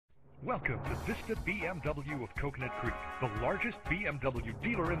Welcome to Vista BMW of Coconut Creek, the largest BMW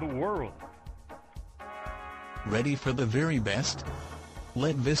dealer in the world. Ready for the very best?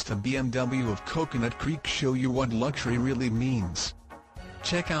 Let Vista BMW of Coconut Creek show you what luxury really means.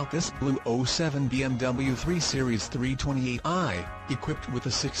 Check out this blue '07 BMW 3 Series 328i, equipped with a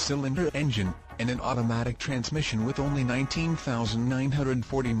 6-cylinder engine and an automatic transmission with only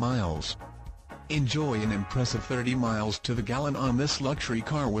 19,940 miles. Enjoy an impressive 30 miles to the gallon on this luxury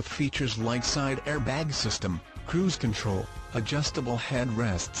car with features like side airbag system, cruise control, adjustable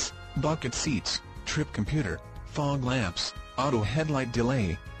headrests, bucket seats, trip computer, fog lamps, auto headlight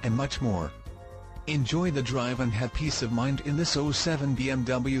delay, and much more. Enjoy the drive and have peace of mind in this '07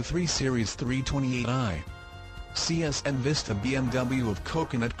 BMW 3 Series 328i. See us at Vista BMW of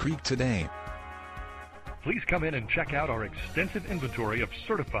Coconut Creek today. Please come in and check out our extensive inventory of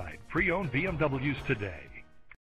certified pre-owned BMWs today.